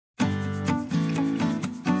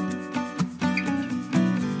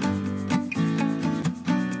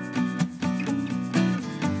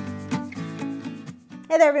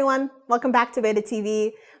Hey there everyone, welcome back to Beta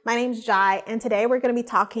TV. My name's Jai and today we're going to be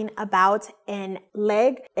talking about an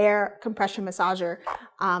leg air compression massager.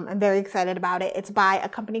 I'm very excited about it. It's by a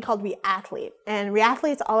company called Reathlete, and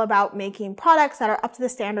Reathlete's all about making products that are up to the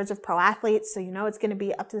standards of pro athletes. So you know it's going to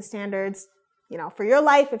be up to the standards, you know, for your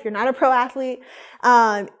life if you're not a pro athlete.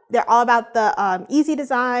 They're all about the easy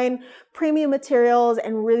design, premium materials,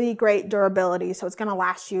 and really great durability. So it's going to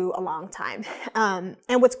last you a long time. And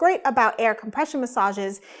what's great about air compression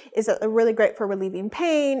massages is that they're really great for relieving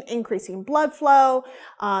pain, increasing blood flow,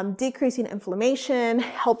 decreasing inflammation,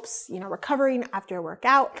 helps, you know, recovering after a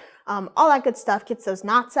workout. All that good stuff, gets those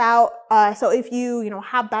knots out. So if you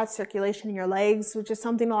have bad circulation in your legs, which is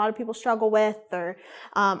something a lot of people struggle with, or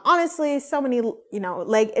honestly, so many,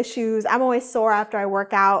 leg issues. I'm always sore after I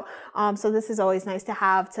work out. So this is always nice to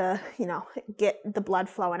have to, get the blood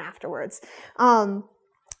flowing afterwards. So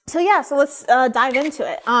let's dive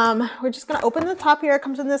into it. We're just going to open the top here. It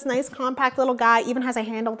comes in this nice compact little guy, even has a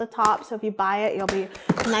handle at the top. So if you buy it, you'll be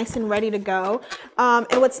nice and ready to go. And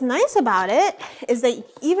what's nice about it is they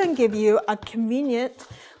even give you a convenient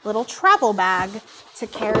little travel bag to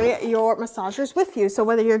carry your massagers with you. So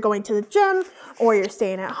whether you're going to the gym or you're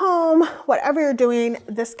staying at home, whatever you're doing,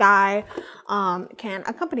 this guy can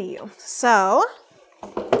accompany you. So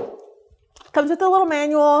comes with a little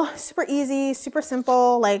manual, super easy, super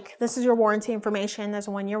simple. Like, this is your warranty information. There's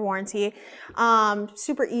a 1-year warranty.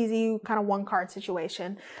 Super easy, kind of one card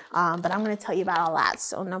situation. But I'm going to tell you about all that,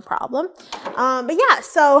 so no problem.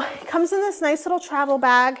 So it comes in this nice little travel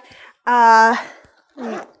bag. Let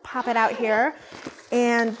me pop it out here.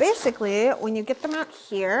 And basically, when you get them out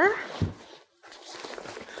here,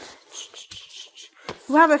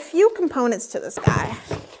 you have a few components to this guy.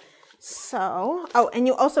 So, and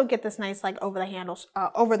you also get this nice, like, over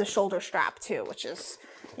the shoulder strap too, which is,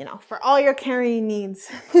 for all your carrying needs.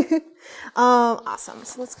 Awesome.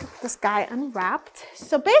 So let's get this guy unwrapped.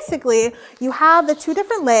 So basically you have the 2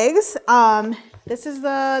 different legs. This is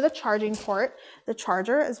the charging port, the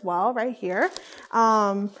charger as well, right here.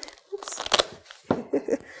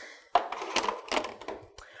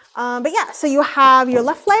 So you have your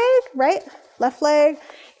left leg, right? Left leg,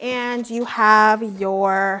 and you have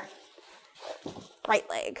your right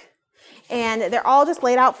leg. And they're all just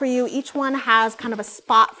laid out for you. Each one has kind of a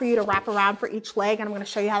spot for you to wrap around for each leg, and I'm going to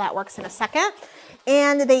show you how that works in a second.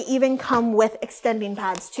 And they even come with extending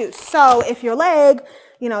pads too. So if your leg,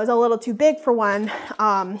 is a little too big for one,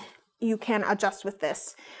 you can adjust with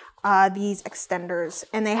this, these extenders.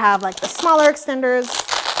 And they have like the smaller extenders,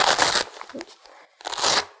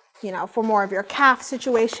 for more of your calf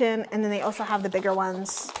situation. And then they also have the bigger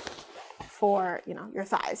ones for, your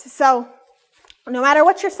thighs. So no matter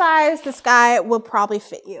what your size, this guy will probably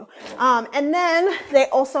fit you. And then they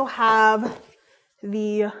also have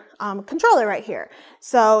the controller right here.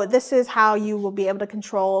 So this is how you will be able to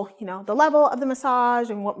control, the level of the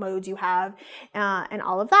massage and what modes you have, and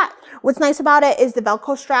all of that. What's nice about it is the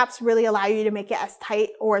Velcro straps really allow you to make it as tight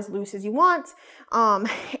or as loose as you want.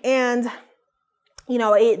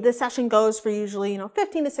 The session goes for usually,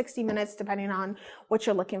 15 to 60 minutes, depending on what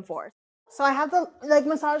you're looking for. So I have the leg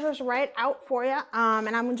massagers right out for you,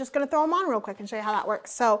 and I'm just going to throw them on real quick and show you how that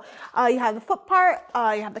works. So you have the foot part,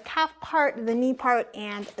 you have the calf part, the knee part,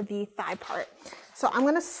 and the thigh part. So I'm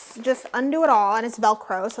going to just undo it all, and it's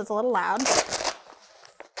Velcro, so it's a little loud.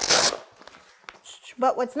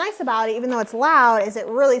 But what's nice about it, even though it's loud, is it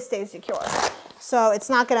really stays secure. So it's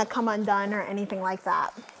not going to come undone or anything like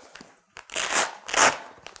that.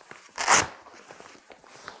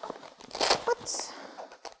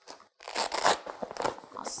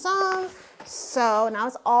 So now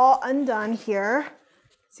it's all undone here.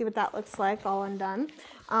 See what that looks like, all undone.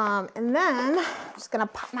 And then I'm just gonna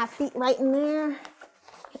pop my feet right in there.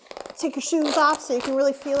 Take your shoes off so you can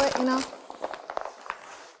really feel it, And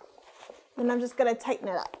I'm just gonna tighten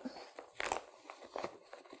it up.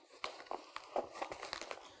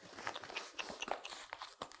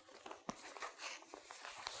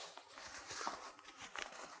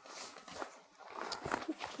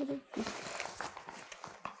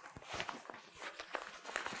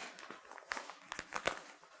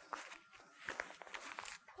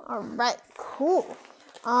 All right, cool.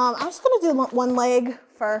 I'm just gonna do one leg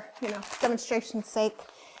for, demonstration's sake.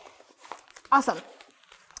 Awesome.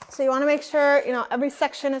 So you wanna make sure, every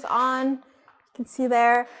section is on. You can see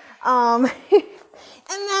there. And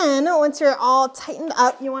then once you're all tightened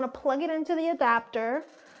up, you wanna plug it into the adapter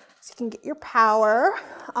so you can get your power.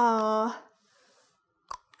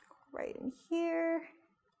 Right in here.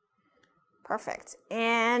 Perfect.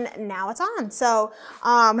 And now it's on. So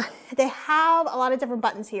they have a lot of different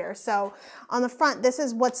buttons here. So on the front, this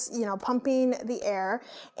is what's, you know, pumping the air.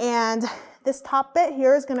 And this top bit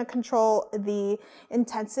here is going to control the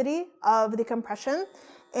intensity of the compression.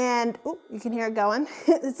 And ooh, you can hear it going.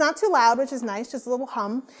 It's not too loud, which is nice, just a little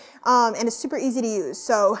hum. And it's super easy to use.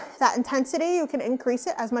 So that intensity, you can increase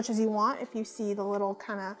it as much as you want. If you see the little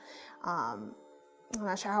kind of, I'm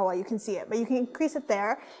not sure how well you can see it, but you can increase it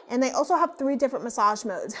there. And they also have 3 different massage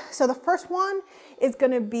modes. So the first one is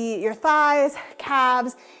going to be your thighs,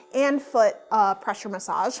 calves, and foot pressure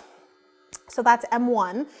massage. So that's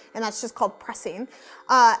M1, and that's just called pressing.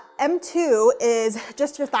 M2 is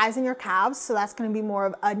just your thighs and your calves. So that's going to be more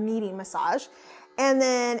of a kneading massage. And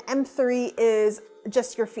then M3 is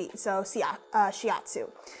just your feet. So shiatsu.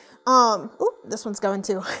 Ooh, this one's going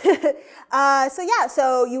too. So yeah,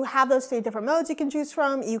 so you have those 3 different modes you can choose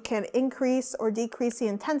from. You can increase or decrease the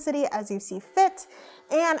intensity as you see fit.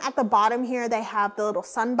 And at the bottom here, they have the little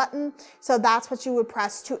sun button. So that's what you would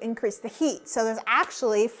press to increase the heat. So there's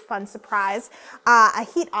actually, fun surprise, a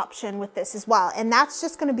heat option with this as well. And that's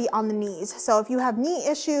just gonna be on the knees. So if you have knee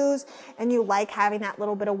issues and you like having that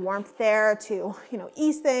little bit of warmth there to, you know,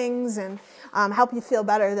 ease things and help you feel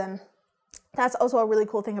better, then that's also a really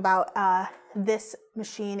cool thing about this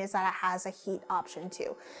machine, is that it has a heat option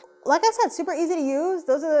too. Like I said, super easy to use.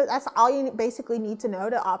 That's all you basically need to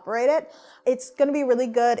know to operate it. It's going to be really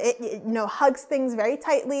good. It you know, hugs things very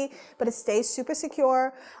tightly, but it stays super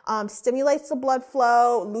secure, stimulates the blood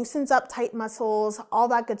flow, loosens up tight muscles, all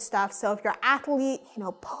that good stuff. So if you're an athlete, you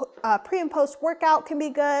know, pre and post workout can be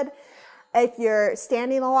good. If you're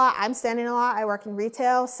standing a lot, I'm standing a lot. I work in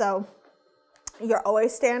retail, so you're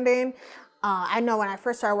always standing. I know when I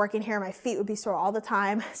first started working here, my feet would be sore all the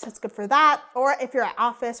time, so it's good for that. Or if you're at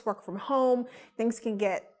office, work from home, things can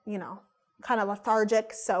get, you know, kind of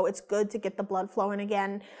lethargic, so it's good to get the blood flowing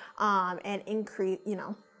again and increase, you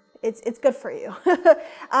know, it's good for you.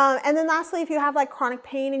 And then lastly, if you have like chronic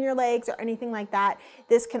pain in your legs or anything like that,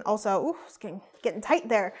 this can also, ooh, it's getting tight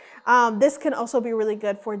there. This can also be really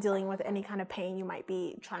good for dealing with any kind of pain you might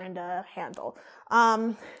be trying to handle.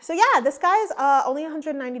 So yeah, this guy's only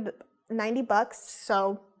 $190 bucks.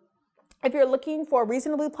 So if you're looking for a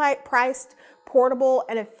reasonably priced, portable,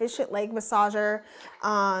 and efficient leg massager,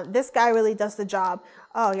 this guy really does the job.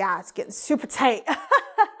 Oh yeah, it's getting super tight.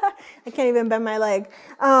 I can't even bend my leg.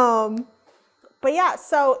 But yeah,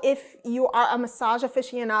 so if you are a massage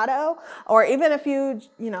aficionado, or even if you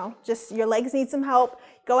know, just your legs need some help,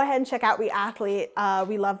 go ahead and check out Reathlete.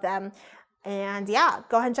 We love them. And yeah,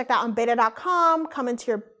 go ahead and check that out on beta.com. Come into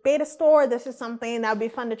your beta store. This is something that would be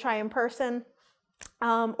fun to try in person.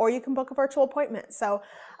 Or you can book a virtual appointment. So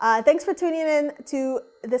thanks for tuning in to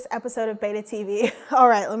this episode of Beta TV. All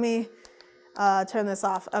right, let me turn this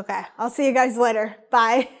off. Okay, I'll see you guys later.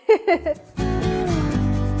 Bye.